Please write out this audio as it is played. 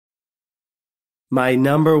my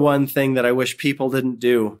number one thing that I wish people didn't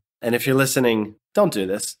do, and if you're listening, don't do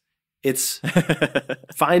this. It's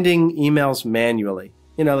finding emails manually,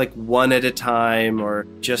 like one at a time, or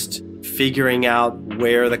just figuring out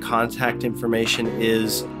where the contact information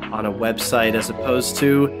is on a website as opposed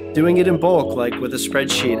to doing it in bulk, like with a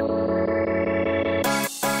spreadsheet.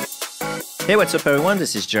 Hey, what's up, everyone?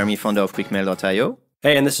 This is Jeremy, founder of QuickMail.io.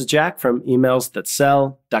 Hey, and this is Jack from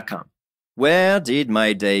emailsthatsell.com. Where did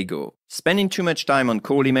my day go? Spending too much time on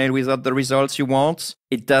cold email without the results you want?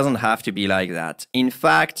 It doesn't have to be like that. In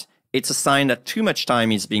fact, it's a sign that too much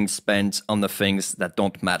time is being spent on the things that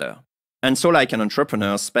don't matter. And so, like an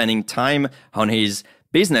entrepreneur spending time on his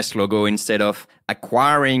business logo instead of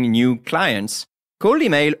acquiring new clients, cold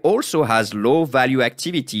email also has low-value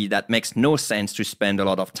activity that makes no sense to spend a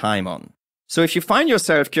lot of time on. So if you find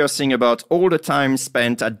yourself cursing about all the time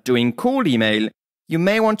spent at doing cold email, you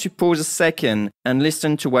may want to pause a second and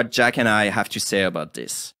listen to what Jack and I have to say about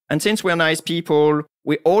this. And since we're nice people,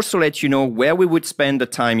 we also let you know where we would spend the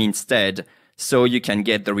time instead, so you can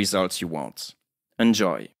get the results you want.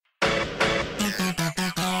 Enjoy.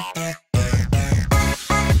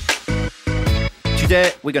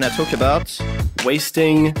 Today, we're going to talk about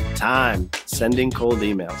wasting time sending cold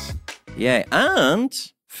emails. Yeah, and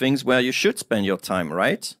things where you should spend your time,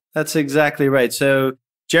 right? That's exactly right. So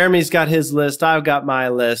Jeremy's got his list, I've got my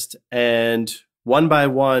list, and one by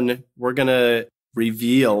one, we're going to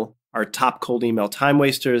reveal our top cold email time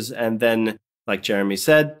wasters, and then, like Jeremy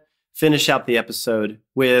said, finish out the episode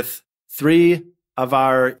with 3 of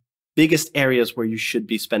our biggest areas where you should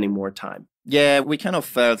be spending more time. Yeah, we kind of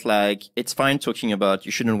felt like it's fine talking about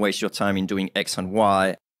you shouldn't waste your time in doing X and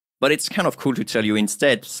Y, but it's kind of cool to tell you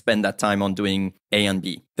instead spend that time on doing A and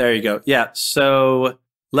B. There you go. Yeah, so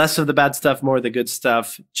less of the bad stuff, more of the good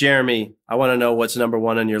stuff. Jeremy, I want to know what's number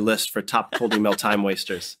 1 on your list for top cold email time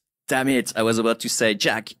wasters. Damn it, I was about to say,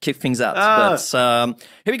 Jack, kick things out. But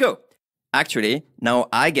here we go. Actually, now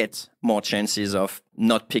I get more chances of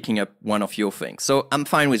not picking up one of your things. So I'm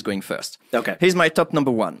fine with going first. Okay. Here's my top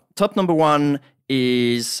number 1. Top number 1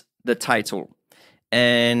 is the title.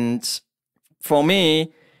 And for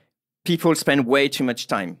me, people spend way too much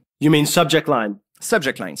time. You mean subject line?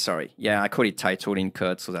 Subject line, sorry. Yeah, I call it title in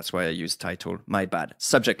code, so that's why I use title. My bad.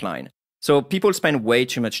 Subject line. So people spend way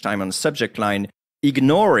too much time on the subject line,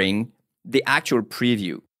 ignoring the actual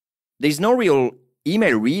preview. There's no real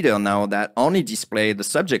email reader now that only displays the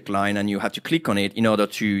subject line and you have to click on it in order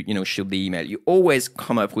to, shoot the email. You always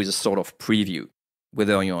come up with a sort of preview.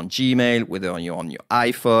 Whether you're on Gmail, whether you're on your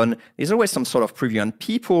iPhone, there's always some sort of preview. And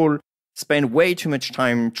people spend way too much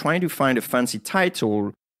time trying to find a fancy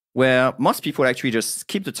title where most people actually just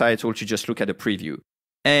skip the title to just look at the preview.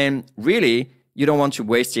 And really, you don't want to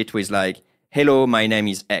waste it with like, hello, my name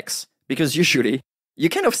is X. Because usually, you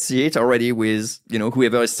kind of see it already with,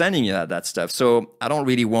 whoever is sending you that stuff. So I don't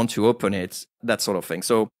really want to open it, that sort of thing.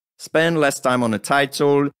 So spend less time on a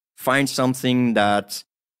title, find something that,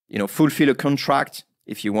 fulfill a contract.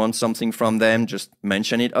 If you want something from them, just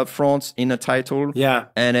mention it up front in a title. Yeah.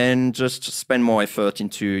 And then just spend more effort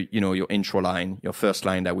into, your intro line, your first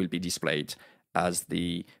line that will be displayed as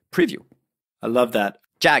the preview. I love that.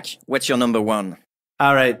 Jack, what's your number 1?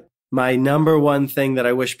 All right. My number 1 thing that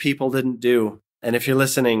I wish people didn't do, and if you're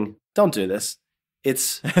listening, don't do this.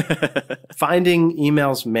 It's finding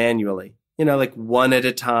emails manually, like one at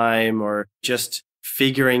a time, or just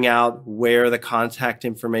figuring out where the contact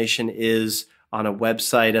information is on a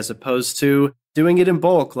website as opposed to doing it in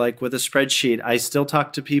bulk, like with a spreadsheet. I still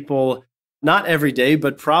talk to people, not every day,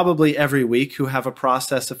 but probably every week, who have a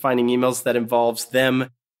process of finding emails that involves them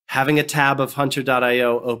having a tab of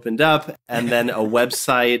hunter.io opened up and then a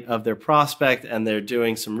website of their prospect, and they're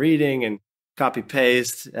doing some reading and copy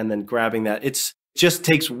paste and then grabbing that. It just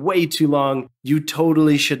takes way too long. You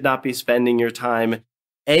totally should not be spending your time,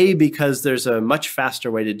 A, because there's a much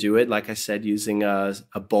faster way to do it, like I said, using a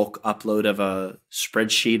bulk upload of a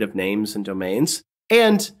spreadsheet of names and domains.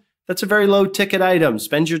 And that's a very low ticket item.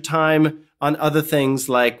 Spend your time on other things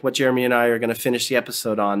like what Jeremy and I are going to finish the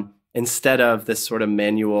episode on, instead of this sort of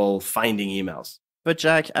manual finding emails. But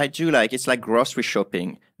Jack, it's like grocery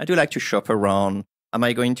shopping. I do like to shop around. Am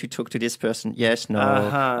I going to talk to this person? Yes,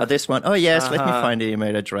 no. This one? Oh, yes, let me find the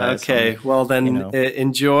email address. Okay, well then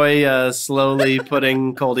enjoy slowly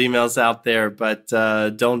putting cold emails out there, but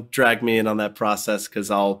don't drag me in on that process because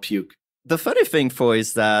I'll puke. The funny thing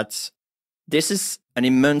is that this is an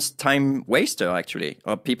immense time waster, actually.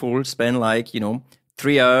 People will spend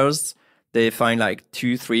 3 hours. They find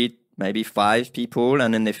 2, 3, maybe 5 people,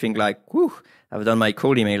 and then they think whew, I've done my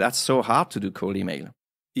cold email. That's so hard to do cold email.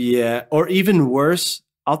 Yeah, or even worse,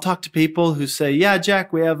 I'll talk to people who say, yeah,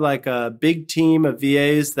 Jack, we have like a big team of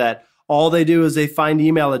VAs that all they do is they find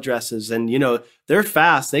email addresses, and, they're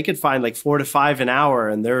fast. They could find like 4 to 5 an hour.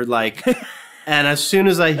 And they're like, and as soon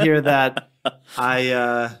as I hear that,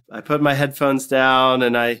 I put my headphones down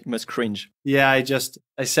and You must cringe. Yeah,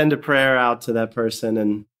 I send a prayer out to that person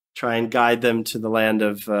and try and guide them to the land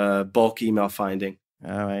of bulk email finding.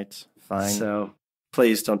 All right, fine. So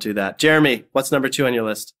please don't do that. Jeremy, what's number 2 on your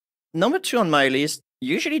list? Number 2 on my list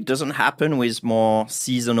usually doesn't happen with more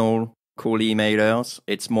seasonal cold emailers.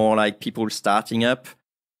 It's more like people starting up.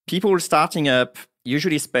 People starting up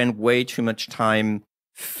usually spend way too much time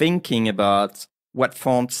thinking about what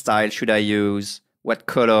font style should I use, what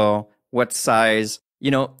color, what size.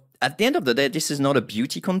 At the end of the day, this is not a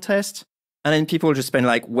beauty contest. And then people just spend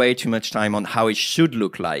like way too much time on how it should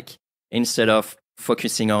look like instead of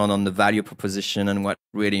focusing on the value proposition and what's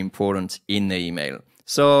really important in the email.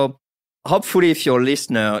 So hopefully if you're a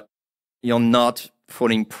listener, you're not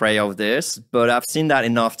falling prey of this, but I've seen that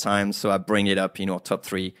enough times, so I bring it up in our top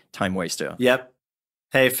 3 time waster. Yep.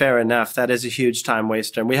 Hey, fair enough. That is a huge time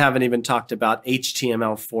waster. And we haven't even talked about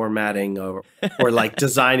HTML formatting or like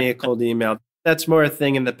designing a cold email. That's more a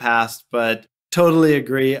thing in the past, but totally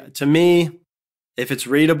agree. To me, if it's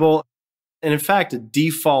readable, and in fact, a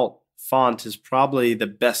default font is probably the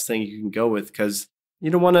best thing you can go with, because you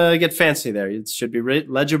don't want to get fancy there. It should be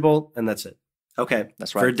legible, and that's it. Okay.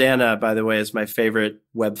 That's right. Verdana, by the way, is my favorite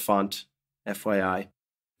web font, FYI.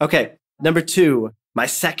 Okay. Number 2, my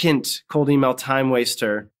second cold email time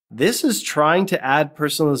waster. This is trying to add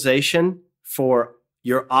personalization for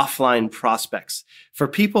your offline prospects, for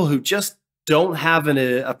people who just don't have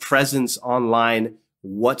a presence online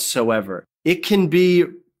whatsoever. It can be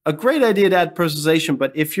a great idea to add personalization,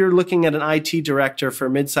 but if you're looking at an IT director for a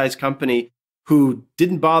mid-sized company who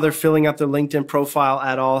didn't bother filling out their LinkedIn profile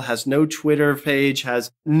at all, has no Twitter page,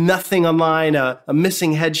 has nothing online, a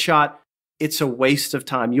missing headshot, it's a waste of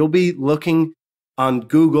time. You'll be looking on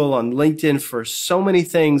Google, on LinkedIn for so many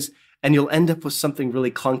things, and you'll end up with something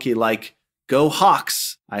really clunky like, go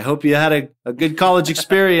Hawks. I hope you had a good college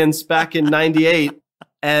experience back in 98.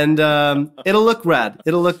 And it'll look rad.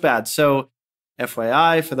 It'll look bad. So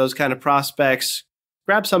FYI, for those kind of prospects,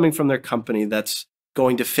 grab something from their company that's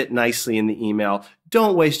going to fit nicely in the email.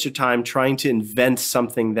 Don't waste your time trying to invent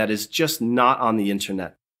something that is just not on the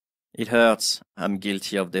internet. It hurts. I'm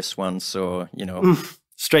guilty of this one. So,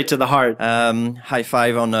 Straight to the heart. High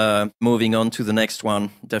five on moving on to the next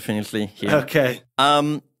one. Definitely here. Okay.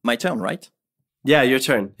 My turn, right? Yeah, your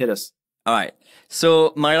turn. Hit us. All right.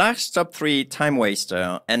 So my last top 3 time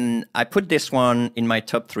waster, and I put this one in my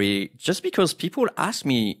top 3 just because people ask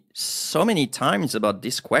me so many times about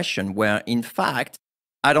this question, where in fact,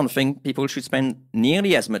 I don't think people should spend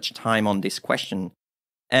nearly as much time on this question.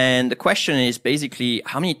 And the question is basically,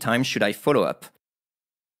 how many times should I follow up?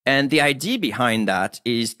 And the idea behind that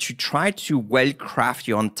is to try to well craft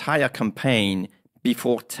your entire campaign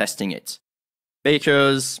before testing it.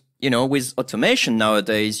 Because, with automation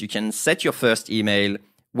nowadays, you can set your first email,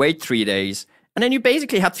 wait 3 days, and then you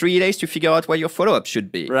basically have 3 days to figure out what your follow-up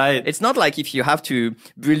should be. Right. It's not like if you have to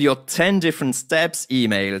build your 10 different steps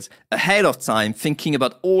emails ahead of time, thinking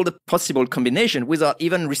about all the possible combinations without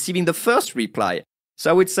even receiving the first reply.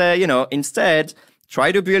 So I would say, instead,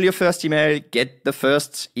 try to build your first email, get the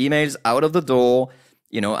first emails out of the door,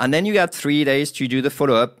 and then you got 3 days to do the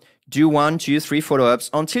follow-up. Do 1, 2, 3 follow-ups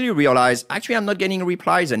until you realize, actually, I'm not getting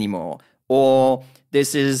replies anymore. Or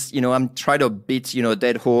this is, I'm trying to beat, a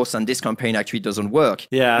dead horse and this campaign actually doesn't work.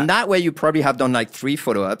 Yeah. And that way you probably have done like 3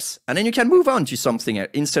 follow-ups and then you can move on to something else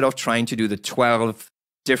instead of trying to do the 12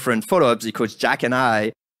 different follow-ups, because Jack and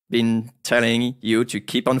I been telling you to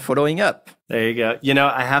keep on following up. There you go.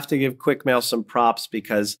 I have to give QuickMail some props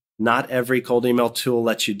because not every cold email tool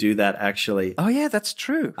lets you do that, actually. Oh, yeah, that's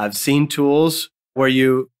true. I've seen tools where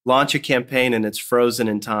you launch a campaign and it's frozen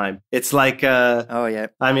in time. It's like, oh, yeah.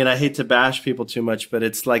 I mean, I hate to bash people too much, but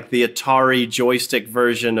it's like the Atari joystick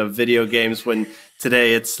version of video games when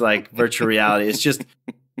today it's like virtual reality. It's just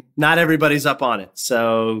not everybody's up on it.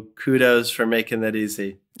 So kudos for making that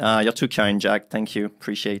easy. You're too kind, Jack. Thank you.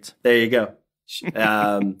 Appreciate. There you go.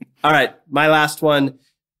 All right. My last one.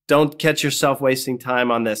 Don't catch yourself wasting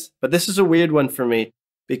time on this. But this is a weird one for me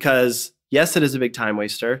because, yes, it is a big time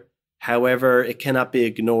waster. However, it cannot be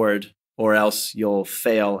ignored or else you'll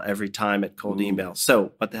fail every time at cold email.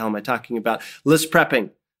 So what the hell am I talking about? List prepping.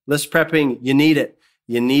 List prepping, you need it.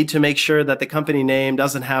 You need to make sure that the company name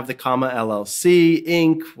doesn't have the comma LLC,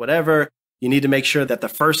 Inc., whatever. You need to make sure that the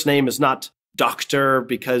first name is not doctor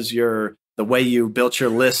because you're the way you built your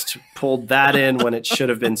list pulled that in when it should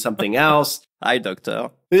have been something else. Hi, doctor.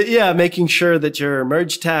 Yeah, making sure that your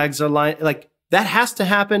merge tags are like that has to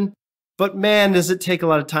happen. But man, does it take a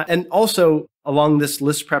lot of time. And also along this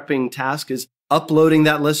list prepping task is uploading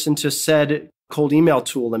that list into said cold email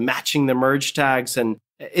tool and matching the merge tags. And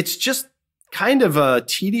it's just kind of a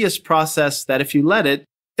tedious process that if you let it,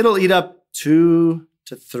 it'll eat up 2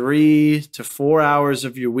 to 3 to 4 hours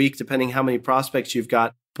of your week, depending how many prospects you've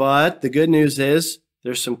got. But the good news is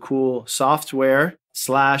there's some cool software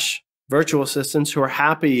 / virtual assistants who are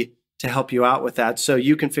happy to help you out with that. So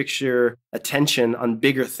you can fix your attention on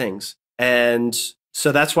bigger things. And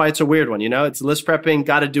so that's why it's a weird one. You know, it's list prepping,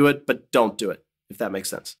 got to do it, but don't do it, if that makes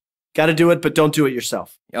sense. Got to do it, but don't do it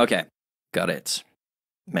yourself. Okay, got it.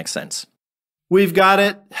 Makes sense. We've got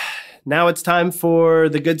it. Now it's time for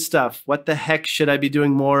the good stuff. What the heck should I be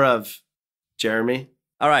doing more of, Jeremy?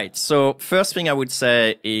 All right. So first thing I would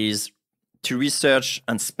say is to research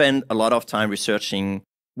and spend a lot of time researching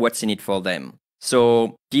what's in it for them.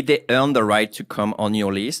 So did they earn the right to come on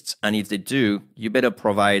your list? And if they do, you better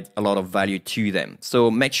provide a lot of value to them. So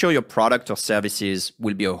make sure your product or services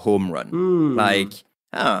will be a home run. Like,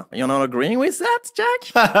 you're not agreeing with that,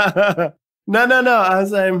 Jack? No. I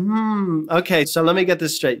was like, Okay, so let me get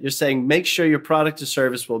this straight. You're saying make sure your product or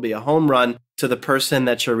service will be a home run to the person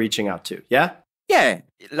that you're reaching out to. Yeah? Yeah.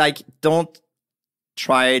 Like, don't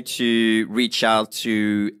try to reach out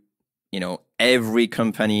to, every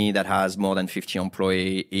company that has more than 50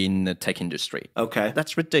 employees in the tech industry. Okay.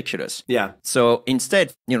 That's ridiculous. Yeah. So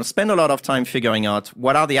instead, spend a lot of time figuring out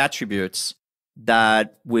what are the attributes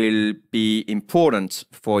that will be important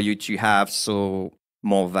for you to have so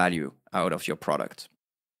more value out of your product.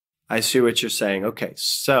 I see what you're saying. Okay,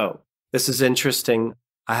 so this is interesting.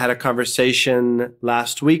 I had a conversation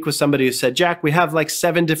last week with somebody who said, Jack, we have like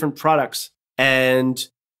 7 different products and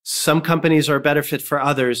some companies are a better fit for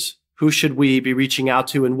others. Who should we be reaching out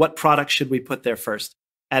to and what product should we put there first?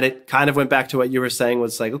 And it kind of went back to what you were saying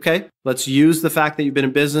was like, okay, let's use the fact that you've been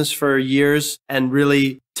in business for years and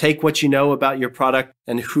really take what you know about your product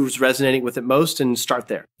and who's resonating with it most and start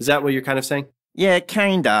there. Is that what you're kind of saying? Yeah,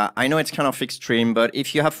 kinda. I know it's kind of extreme, but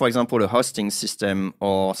if you have, for example, a hosting system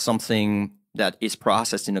or something that is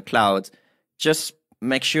processed in the cloud, just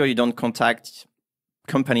make sure you don't contact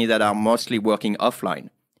companies that are mostly working offline.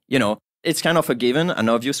 It's kind of a given, an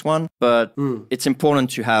obvious one, but it's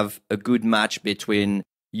important to have a good match between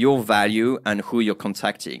your value and who you're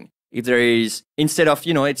contacting. If there is, instead of,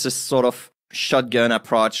 it's a sort of shotgun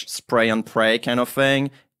approach, spray and pray kind of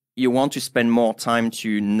thing, you want to spend more time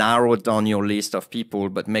to narrow down your list of people,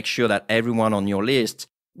 but make sure that everyone on your list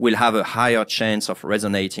will have a higher chance of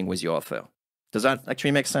resonating with your offer. Does that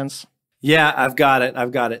actually make sense? Yeah, I've got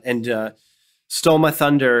it. And stole my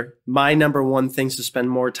thunder. My number one things to spend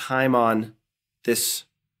more time on this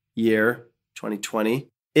year, 2020,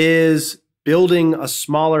 is building a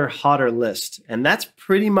smaller, hotter list. And that's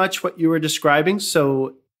pretty much what you were describing.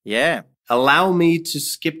 So yeah, allow me to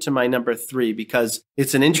skip to my number 3 because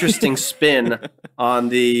it's an interesting spin on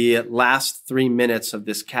the last 3 minutes of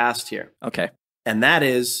this cast here. Okay. And that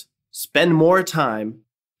is spend more time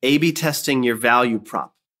A/B testing your value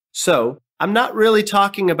prop. So I'm not really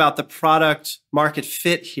talking about the product market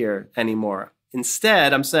fit here anymore.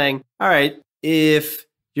 Instead, I'm saying, all right, if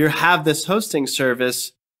you have this hosting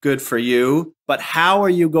service, good for you, but how are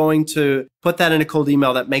you going to put that in a cold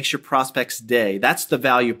email that makes your prospect's day? That's the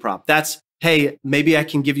value prop. That's, hey, maybe I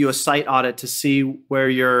can give you a site audit to see where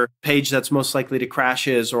your page that's most likely to crash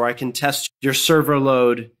is, or I can test your server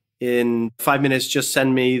load in 5 minutes. Just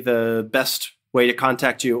send me the best way to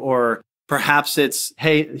contact you. Or perhaps it's,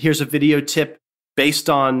 hey, here's a video tip based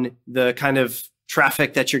on the kind of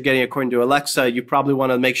traffic that you're getting according to Alexa. You probably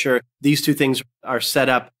want to make sure these 2 things are set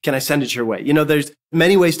up. Can I send it your way? There's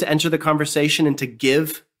many ways to enter the conversation and to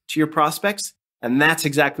give to your prospects. And that's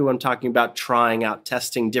exactly what I'm talking about, trying out,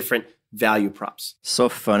 testing different value props. So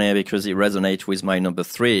funny because it resonates with my number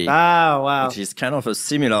 3. Oh, wow. Which is kind of a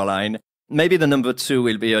similar line. Maybe the number 2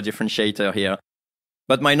 will be a differentiator here.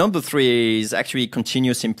 But my number 3 is actually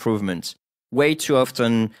continuous improvement. Way too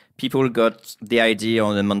often, people got the idea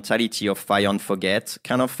or the mentality of fire and forget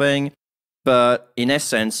kind of thing. But in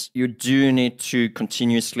essence, you do need to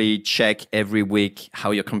continuously check every week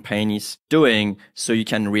how your campaign is doing so you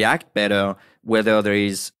can react better, whether there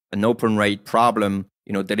is an open rate problem,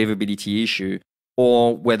 deliverability issue,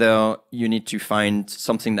 or whether you need to find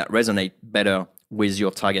something that resonates better with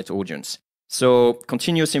your target audience. So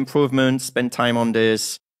continuous improvement, spend time on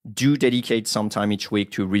this. Do dedicate some time each week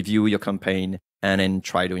to review your campaign and then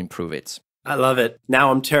try to improve it. I love it.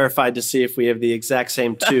 Now I'm terrified to see if we have the exact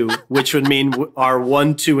same two, which would mean our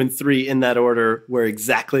 1, 2, and 3 in that order were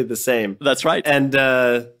exactly the same. That's right. And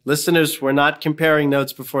listeners, we're not comparing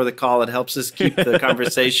notes before the call. It helps us keep the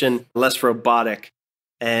conversation less robotic.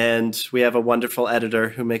 And we have a wonderful editor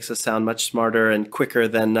who makes us sound much smarter and quicker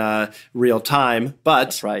than real time. But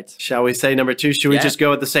That's right. Shall we say number 2? Should we just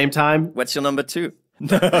go at the same time? What's your number 2?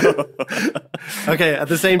 Okay, at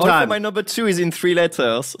the same time. My number 2 is in 3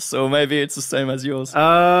 letters, so maybe it's the same as yours.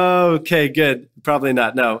 Okay, good. Probably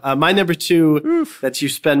not. No. My number 2 that you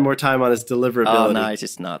spend more time on is deliverability. Oh, nice.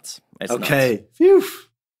 It's not. It's okay. Not. Phew.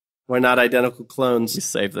 We're not identical clones. You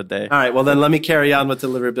saved the day. All right. Well, then let me carry on with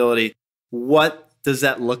deliverability. What does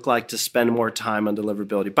that look like to spend more time on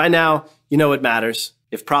deliverability? By now, you know it matters.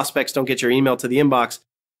 If prospects don't get your email to the inbox,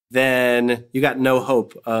 then you got no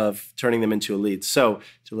hope of turning them into a lead. So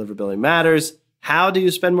deliverability matters. How do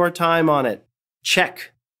you spend more time on it?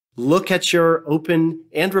 Check. Look at your open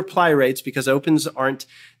and reply rates, because opens aren't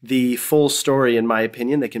the full story, in my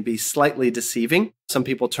opinion. They can be slightly deceiving. Some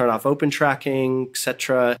people turn off open tracking,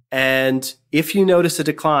 etc. And if you notice a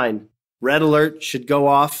decline, red alert should go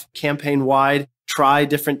off campaign-wide. Try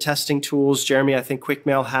different testing tools. Jeremy, I think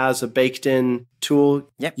QuickMail has a baked-in tool.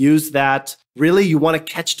 Yep. Use that. Really, you want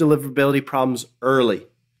to catch deliverability problems early.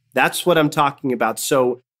 That's what I'm talking about.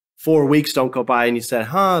 So 4 weeks don't go by and you said,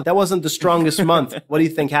 that wasn't the strongest month. What do you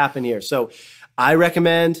think happened here? So I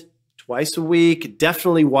recommend twice a week,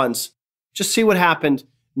 definitely once. Just see what happened,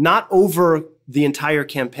 not over the entire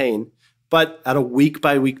campaign, but at a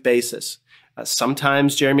week-by-week basis.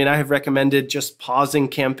 Sometimes Jeremy and I have recommended just pausing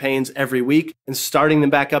campaigns every week and starting them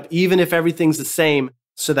back up, even if everything's the same,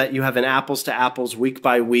 so that you have an apples to apples, week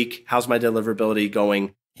by week, how's my deliverability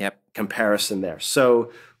going? Yep. Comparison there.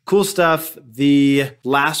 So cool stuff. The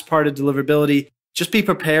last part of deliverability, just be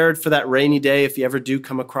prepared for that rainy day if you ever do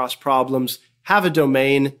come across problems. Have a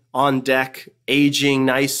domain on deck, aging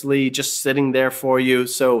nicely, just sitting there for you.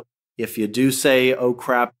 So if you do say, oh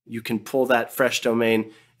crap, you can pull that fresh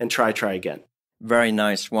domain and try again. Very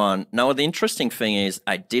nice one. Now, the interesting thing is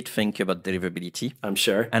I did think about deliverability. I'm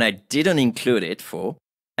sure. And I didn't include it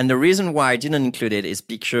and the reason why I didn't include it is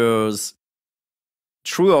because,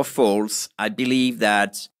 true or false, I believe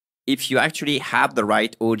that if you actually have the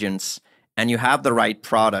right audience and you have the right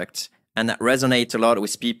product and that resonates a lot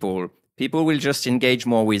with people, people will just engage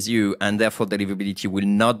more with you, and therefore deliverability will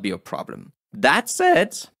not be a problem. That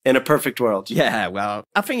said, in a perfect world. Yeah, well,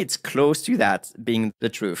 I think it's close to that being the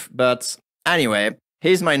truth. But anyway,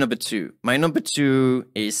 here's my number 2. My number 2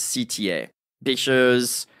 is CTA,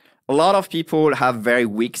 because a lot of people have very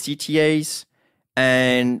weak CTAs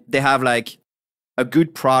and they have like a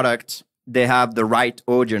good product, they have the right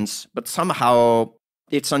audience, but somehow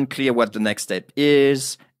it's unclear what the next step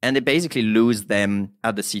is, and they basically lose them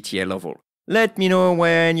at the CTA level. Let me know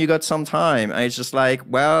when you got some time. And it's just like,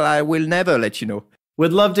 well, I will never let you know.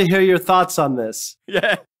 Would love to hear your thoughts on this.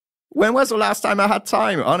 Yeah. When was the last time I had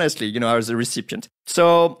time? Honestly, I was a recipient.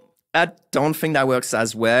 So I don't think that works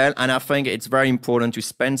as well. And I think it's very important to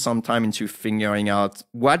spend some time into figuring out,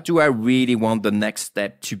 what do I really want the next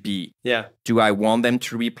step to be? Yeah. Do I want them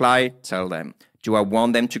to reply? Tell them. Do I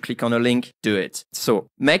want them to click on a link? Do it. So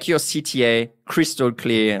make your CTA crystal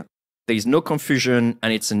clear. There is no confusion,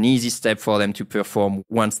 and it's an easy step for them to perform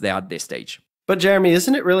once they're at this stage. But Jeremy,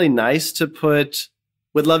 isn't it really nice to put,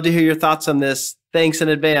 would love to hear your thoughts on this, thanks in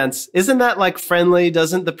advance? Isn't that like friendly?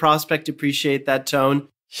 Doesn't the prospect appreciate that tone?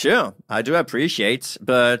 Sure, I do appreciate,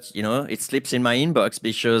 but it slips in my inbox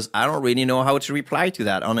because I don't really know how to reply to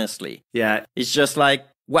that, honestly. Yeah. It's just like,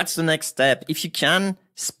 what's the next step? If you can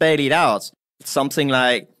spell it out, something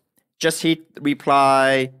like just hit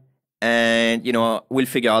reply, and, we'll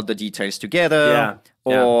figure out the details together. Yeah.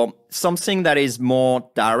 Or something that is more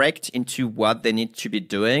direct into what they need to be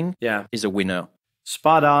doing is a winner.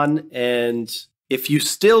 Spot on. And if you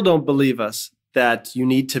still don't believe us that you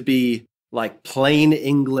need to be like plain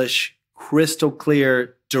English, crystal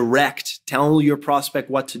clear, direct, tell your prospect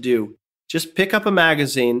what to do, just pick up a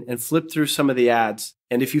magazine and flip through some of the ads.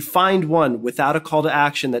 And if you find one without a call to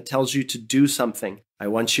action that tells you to do something, I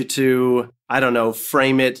want you to,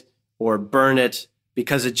 frame it or burn it,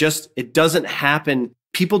 because it doesn't happen.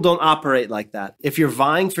 People don't operate like that. If you're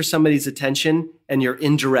vying for somebody's attention and you're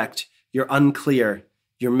indirect, you're unclear,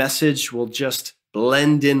 your message will just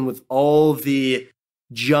blend in with all the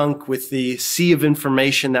junk, with the sea of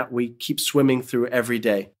information that we keep swimming through every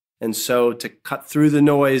day. And so to cut through the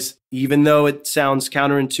noise, even though it sounds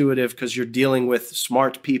counterintuitive because you're dealing with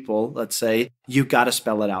smart people, let's say, you got to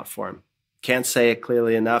spell it out for them. Can't say it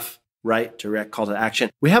clearly enough. Right? Direct call to action.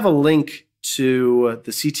 We have a link to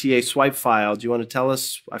the CTA swipe file. Do you want to tell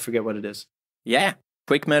us? I forget what it is. Yeah,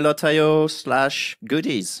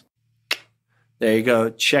 quickmail.io/goodies. There you go.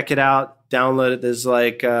 Check it out. Download it. There's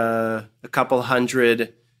like a couple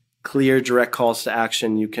hundred clear direct calls to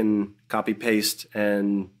action. You can copy paste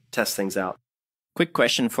and test things out. Quick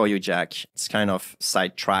question for you, Jack. It's kind of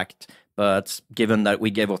sidetracked, but given that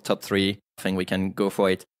we gave our top 3, I think we can go for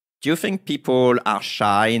it. Do you think people are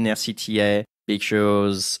shy in their CTA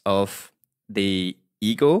because of the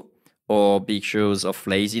ego, or because of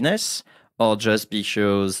laziness, or just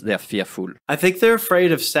because they're fearful? I think they're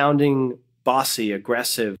afraid of sounding bossy,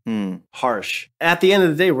 aggressive, harsh. At the end of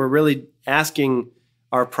the day, we're really asking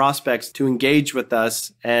our prospects to engage with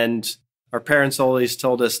us, and our parents always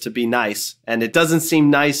told us to be nice. And it doesn't seem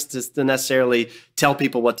nice to necessarily tell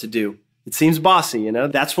people what to do. It seems bossy, you know?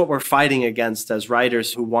 That's what we're fighting against as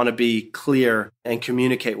writers who want to be clear and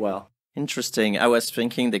communicate well. Interesting. I was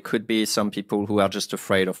thinking there could be some people who are just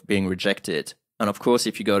afraid of being rejected. And of course,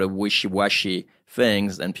 if you go to wishy-washy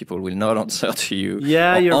things, then people will not answer to you.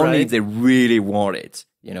 Yeah, you're only right. if they really want it,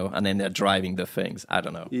 you know, and then they're driving the things. I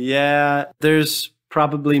don't know. Yeah, there's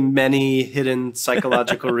probably many hidden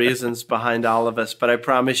psychological reasons behind all of us, but I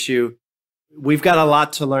promise you, we've got a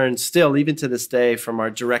lot to learn still, even to this day, from our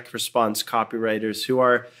direct response copywriters who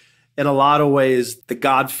are, in a lot of ways, the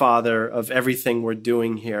godfather of everything we're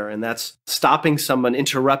doing here. And that's stopping someone,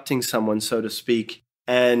 interrupting someone, so to speak,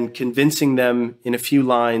 and convincing them in a few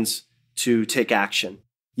lines to take action.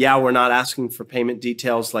 Yeah, we're not asking for payment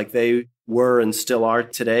details like they were and still are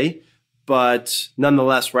today, but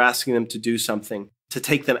nonetheless, we're asking them to do something, to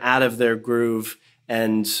take them out of their groove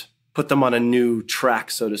and put them on a new track,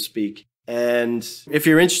 so to speak. And if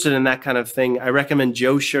you're interested in that kind of thing, I recommend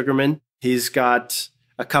Joe Sugarman. He's got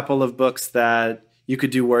a couple of books that you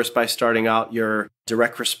could do worse by starting out your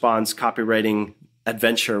direct response copywriting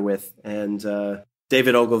adventure with. And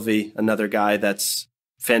David Ogilvy, another guy that's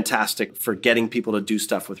fantastic for getting people to do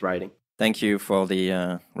stuff with writing. Thank you for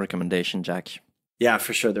the recommendation, Jack. Yeah,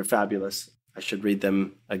 for sure. They're fabulous. I should read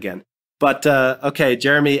them again. But okay,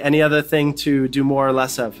 Jeremy, any other thing to do more or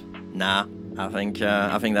less of? Nah, I think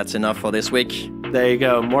that's enough for this week. There you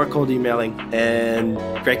go. More cold emailing. And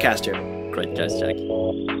great cast, Jeremy. Great cast, Jack.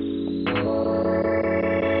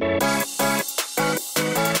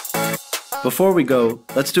 Before we go,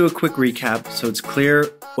 let's do a quick recap so it's clear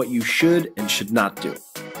what you should and should not do.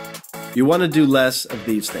 You want to do less of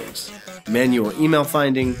these things: manual email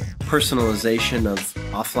finding, personalization of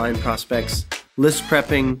offline prospects, list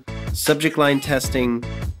prepping, subject line testing,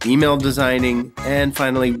 email designing, and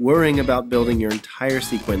finally worrying about building your entire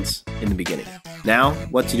sequence in the beginning. Now,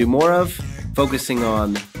 what to do more of? Focusing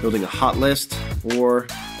on building a hot list, or,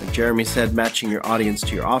 like Jeremy said, matching your audience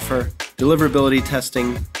to your offer, deliverability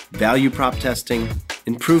testing, value prop testing,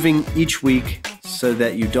 improving each week so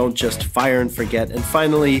that you don't just fire and forget, and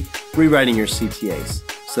finally, rewriting your CTAs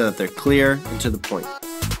so that they're clear and to the point.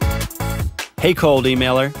 Hey, cold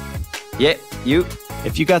emailer. Yeah, you.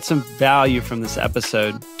 If you got some value from this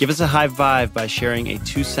episode, give us a high vibe by sharing a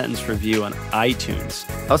 2-sentence review on iTunes.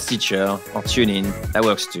 Or Stitcher, or TuneIn. That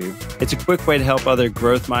works too. It's a quick way to help other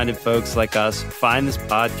growth-minded folks like us find this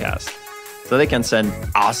podcast so they can send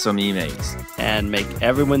awesome emails and make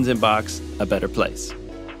everyone's inbox a better place.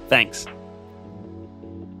 Thanks.